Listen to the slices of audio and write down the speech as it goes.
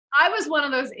I was one of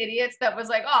those idiots that was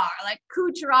like, oh, like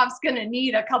Kucherov's gonna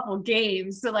need a couple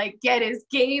games to like get his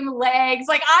game legs.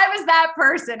 Like I was that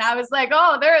person. I was like,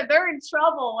 oh, they're in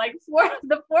trouble. Like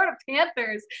the Florida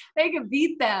Panthers, they can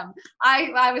beat them.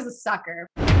 I was a sucker.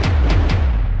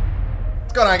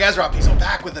 What's going on, guys? Rob Pizzo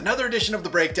back with another edition of The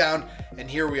Breakdown, and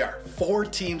here we are. 4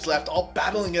 teams left, all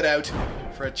battling it out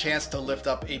for a chance to lift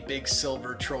up a big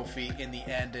silver trophy in the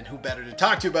end, and who better to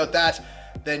talk to about that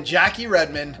than Jackie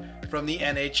Redmond from the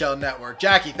NHL Network.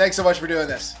 Jackie, thanks so much for doing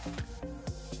this.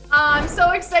 I'm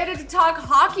so excited to talk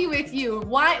hockey with you.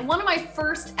 One of my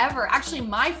first ever, actually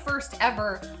my first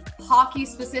ever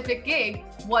hockey-specific gig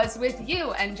was with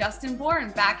you and Justin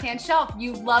Bourne, Backhand Shelf.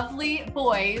 You lovely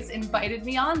boys invited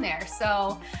me on there.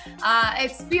 So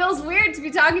it feels weird to be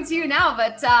talking to you now,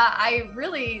 but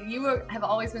you have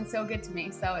always been so good to me.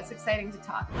 So it's exciting to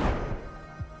talk.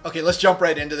 Okay, let's jump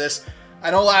right into this. I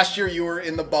know last year you were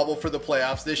in the bubble for the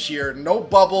playoffs. This year, no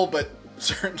bubble, but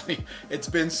certainly it's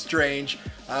been strange.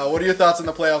 What are your thoughts on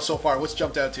the playoffs so far? What's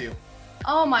jumped out to you?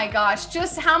 Oh my gosh,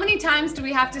 just how many times do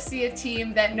we have to see a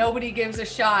team that nobody gives a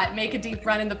shot make a deep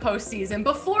run in the postseason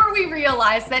before we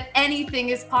realize that anything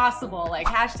is possible? Like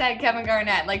hashtag Kevin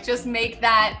Garnett, like just make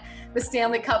that the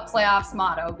Stanley Cup playoffs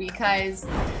motto, because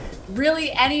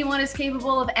really anyone is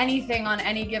capable of anything on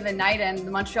any given night, and the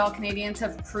Montreal Canadiens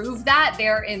have proved that.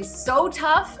 They're in so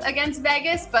tough against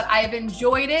Vegas, but I've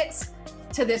enjoyed it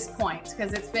to this point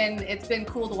because it's been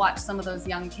cool to watch some of those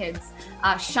young kids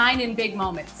shine in big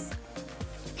moments.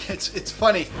 It's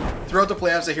funny, throughout the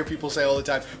playoffs I hear people say all the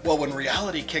time, well, when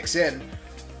reality kicks in,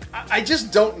 I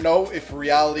just don't know if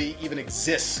reality even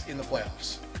exists in the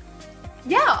playoffs.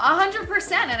 Yeah,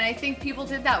 100%. And I think people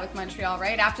did that with Montreal,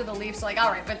 right? After the Leafs, like, all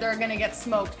right, but they're going to get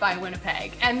smoked by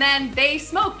Winnipeg. And then they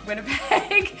smoked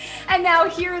Winnipeg. And now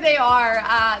here they are.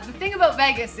 The thing about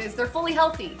Vegas is they're fully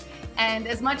healthy. And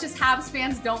as much as Habs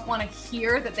fans don't want to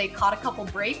hear that they caught a couple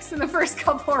breaks in the first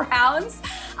couple rounds,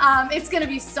 it's going to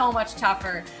be so much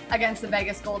tougher against the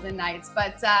Vegas Golden Knights.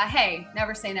 But hey,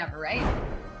 never say never, right?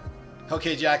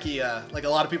 Okay, Jackie, like a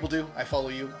lot of people do, I follow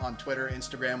you on Twitter,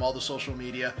 Instagram, all the social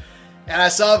media. And I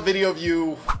saw a video of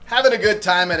you having a good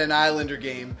time at an Islander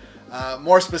game,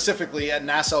 more specifically at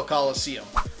Nassau Coliseum.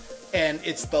 And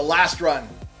it's the last run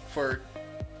for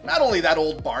not only that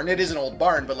old barn, it is an old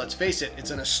barn, but let's face it,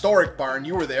 it's an historic barn.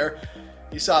 You were there.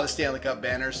 You saw the Stanley Cup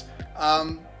banners.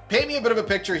 Paint me a bit of a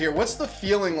picture here. What's the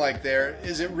feeling like there?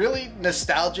 Is it really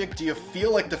nostalgic? Do you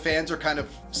feel like the fans are kind of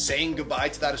saying goodbye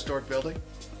to that historic building?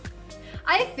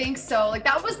 I think so. Like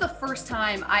that was the first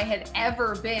time I had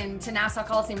ever been to Nassau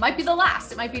Coliseum. Might be the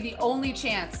last. It might be the only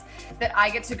chance that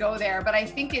I get to go there. But I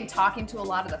think in talking to a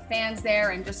lot of the fans there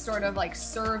and just sort of like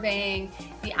surveying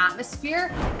the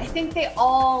atmosphere, I think they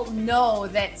all know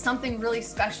that something really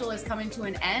special is coming to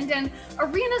an end, and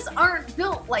arenas aren't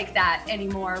built like that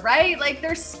anymore, right? Like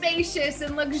they're spacious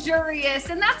and luxurious,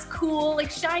 and that's cool. Like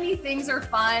shiny things are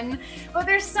fun, but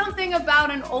there's something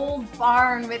about an old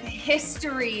barn with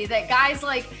history that guys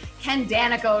like Ken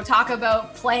Danico talk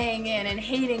about playing in and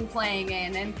hating playing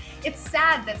in. And it's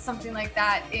sad that something like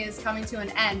that is coming to an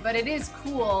end, but it is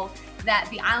cool that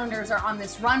the Islanders are on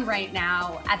this run right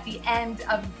now at the end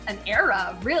of an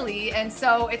era, really. And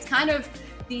so it's kind of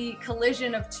the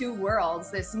collision of two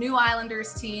worlds, this new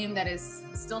Islanders team that is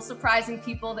still surprising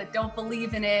people that don't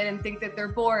believe in it and think that they're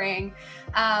boring.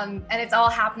 And it's all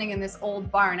happening in this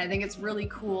old barn. I think it's really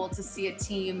cool to see a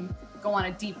team go on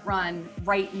a deep run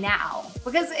right now,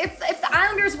 because if the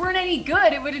Islanders weren't any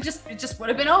good, it just would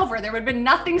have been over. There would have been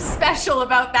nothing special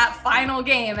about that final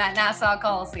game at Nassau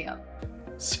Coliseum.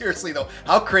 Seriously though,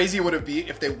 how crazy would it be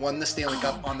if they won the Stanley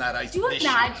Cup on that ice? Do you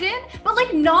imagine? But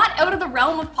like not out of the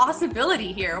realm of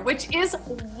possibility here, which is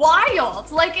wild.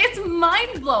 Like it's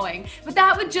mind blowing, but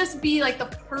that would just be like the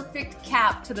perfect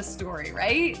cap to the story,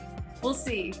 right? We'll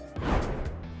see.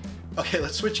 Okay,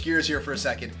 let's switch gears here for a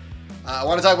second. I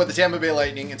want to talk about the Tampa Bay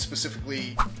Lightning and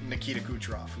specifically Nikita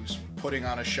Kucherov, who's putting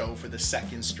on a show for the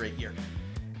second straight year.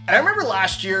 And I remember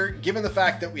last year, given the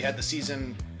fact that we had the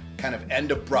season kind of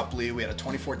end abruptly, we had a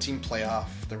 2014 playoff,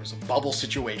 there was a bubble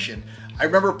situation. I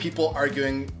remember people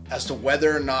arguing as to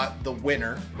whether or not the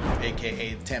winner,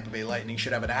 aka the Tampa Bay Lightning,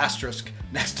 should have an asterisk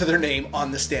next to their name on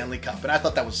the Stanley Cup. And I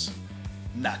thought that was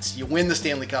nuts. You win the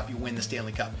Stanley Cup, you win the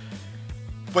Stanley Cup.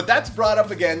 But that's brought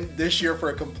up again this year for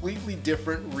a completely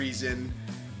different reason.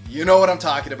 You know what I'm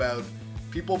talking about.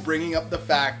 People bringing up the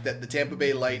fact that the Tampa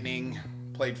Bay Lightning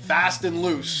played fast and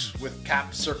loose with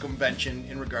cap circumvention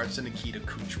in regards to Nikita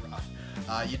Kucherov.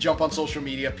 You jump on social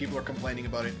media, people are complaining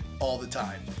about it all the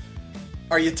time.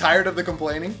 Are you tired of the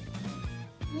complaining?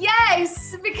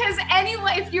 Yes, because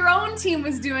anyway, if your own team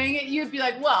was doing it, you'd be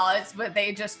like, well, but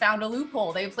they just found a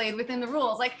loophole. They played within the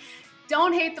rules. Like,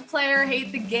 don't hate the player,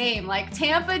 hate the game. Like,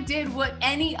 Tampa did what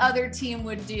any other team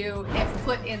would do if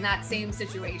put in that same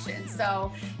situation.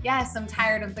 So yes, I'm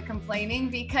tired of the complaining,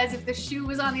 because if the shoe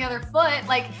was on the other foot,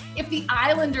 like if the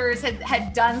Islanders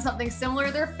had done something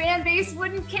similar, their fan base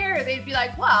wouldn't care. They'd be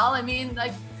like, well, I mean,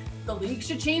 like, the league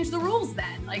should change the rules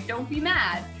then. Like, don't be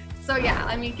mad. So yeah,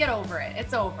 I mean, get over it.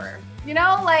 It's over. You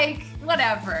know, like,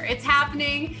 whatever. It's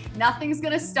happening. Nothing's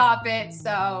gonna stop it.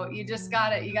 So you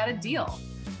gotta deal.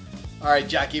 All right,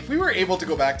 Jackie, if we were able to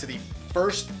go back to the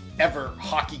first ever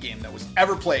hockey game that was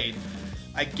ever played,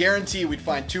 I guarantee we'd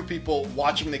find two people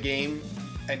watching the game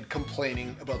and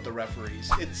complaining about the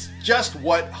referees. It's just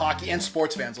what hockey and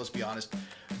sports fans, let's be honest,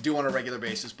 do on a regular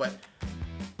basis. But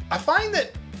I find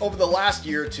that over the last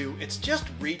year or two, it's just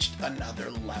reached another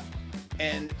level.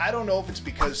 And I don't know if it's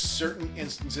because certain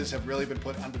instances have really been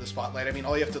put under the spotlight. I mean,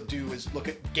 all you have to do is look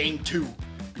at Game 2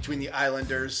 between the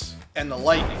Islanders and the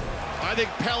Lightning. I think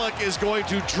Pelech is going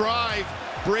to drive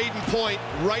Braden Point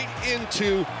right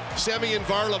into Semyon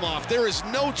Varlamov. There is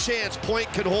no chance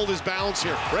Point can hold his balance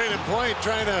here. Braden Point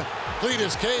trying to plead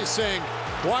his case, saying,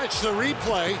 watch the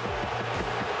replay.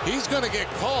 He's going to get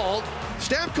called.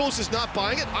 Stamkos is not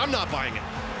buying it. I'm not buying it.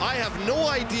 I have no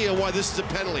idea why this is a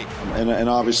penalty. And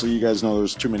obviously, you guys know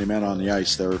there's too many men on the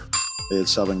ice there. They had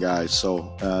 7 guys,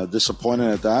 so disappointed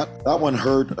at that. That one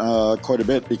hurt quite a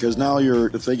bit, because now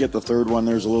if they get the third one,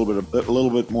 there's a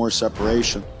little bit more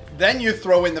separation. Then you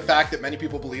throw in the fact that many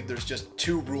people believe there's just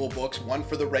 2 rule books, one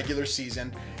for the regular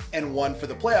season and one for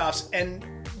the playoffs, and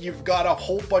you've got a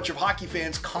whole bunch of hockey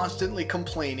fans constantly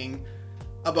complaining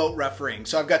about refereeing.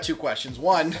 So I've got 2 questions.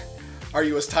 One, are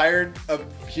you as tired of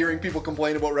hearing people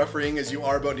complain about refereeing as you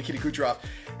are about Nikita Kucherov?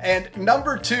 And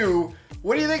number 2,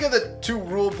 what do you think of the 2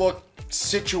 rule book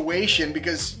situation?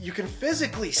 Because you can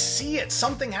physically see it.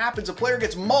 Something happens, a player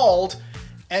gets mauled,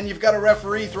 and you've got a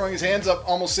referee throwing his hands up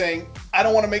almost saying, I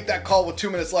don't want to make that call with 2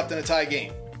 minutes left in a tie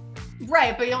game.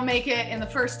 Right, but you'll make it in the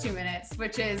first 2 minutes,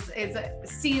 which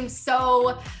seems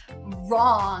so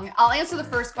wrong. I'll answer the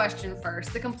first question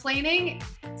first. The complaining,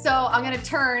 so I'm going to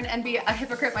turn and be a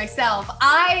hypocrite myself.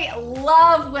 I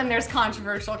love when there's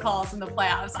controversial calls in the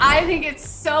playoffs. I think it's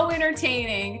so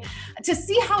entertaining to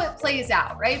see how it plays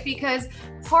out, right? Because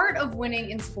part of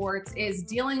winning in sports is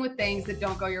dealing with things that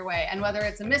don't go your way. And whether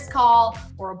it's a missed call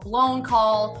or a blown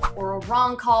call or a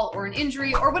wrong call or an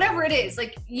injury or whatever it is,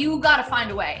 like, you got to find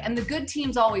a way. And the good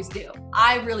teams always do.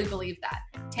 I really believe that.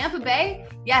 Tampa Bay,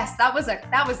 yes, that was a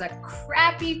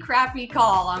crappy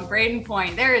call on Braden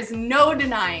Point. There is no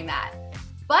denying that.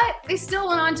 But they still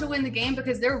went on to win the game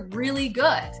because they're really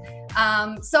good.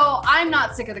 So I'm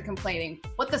not sick of the complaining.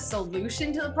 What the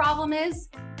solution to the problem is,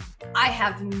 I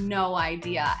have no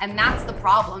idea. And that's the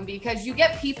problem, because you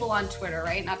get people on Twitter,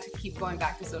 right? Not to keep going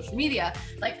back to social media,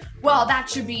 like, well, that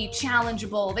should be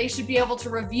challengeable. They should be able to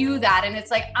review that. And it's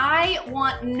like, I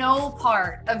want no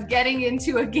part of getting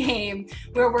into a game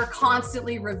where we're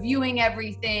constantly reviewing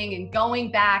everything and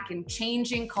going back and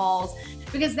changing calls,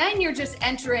 because then you're just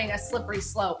entering a slippery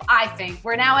slope, I think,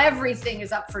 where now everything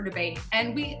is up for debate.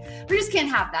 And we just can't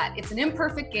have that. It's an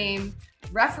imperfect game.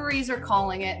 Referees are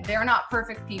calling it. They're not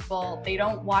perfect people. They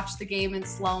don't watch the game in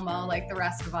slow-mo like the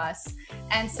rest of us.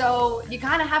 And so you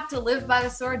kind of have to live by the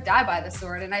sword, die by the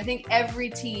sword. And I think every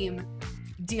team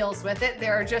deals with it.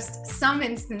 There are just some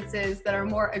instances that are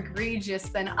more egregious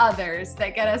than others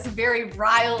that get us very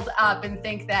riled up and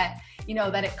think that, you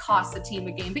know, that it costs a team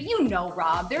a game. But you know,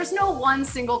 Rob, there's no one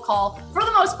single call, for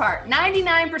the most part,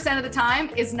 99% of the time,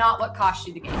 is not what costs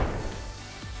you the game.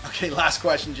 Okay, last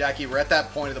question, Jackie. We're at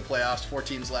that point of the playoffs, 4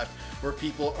 teams left, where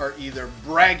people are either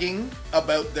bragging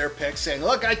about their picks, saying,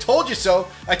 look, I told you so.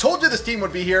 I told you this team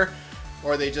would be here.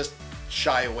 Or they just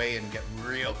shy away and get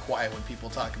real quiet when people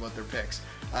talk about their picks.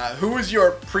 Who is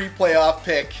your pre-playoff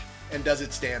pick, and does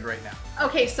it stand right now?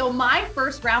 Okay, so my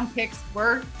first round picks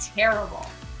were terrible.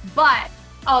 But,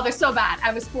 oh, they're so bad.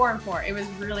 I was 4-4. It was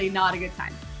really not a good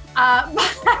time.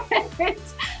 But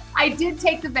I did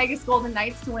take the Vegas Golden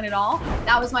Knights to win it all.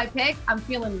 That was my pick. I'm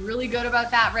feeling really good about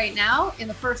that right now. In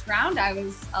the first round, I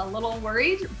was a little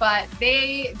worried, but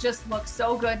they just look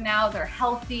so good now. They're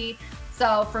healthy.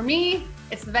 So for me,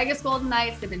 it's the Vegas Golden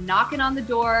Knights. They've been knocking on the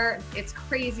door. It's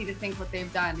crazy to think what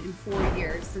they've done in 4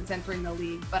 years since entering the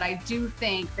league. But I do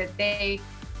think that they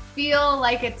feel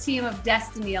like a team of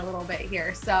destiny a little bit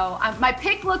here. So my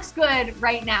pick looks good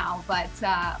right now, but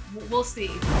we'll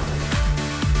see.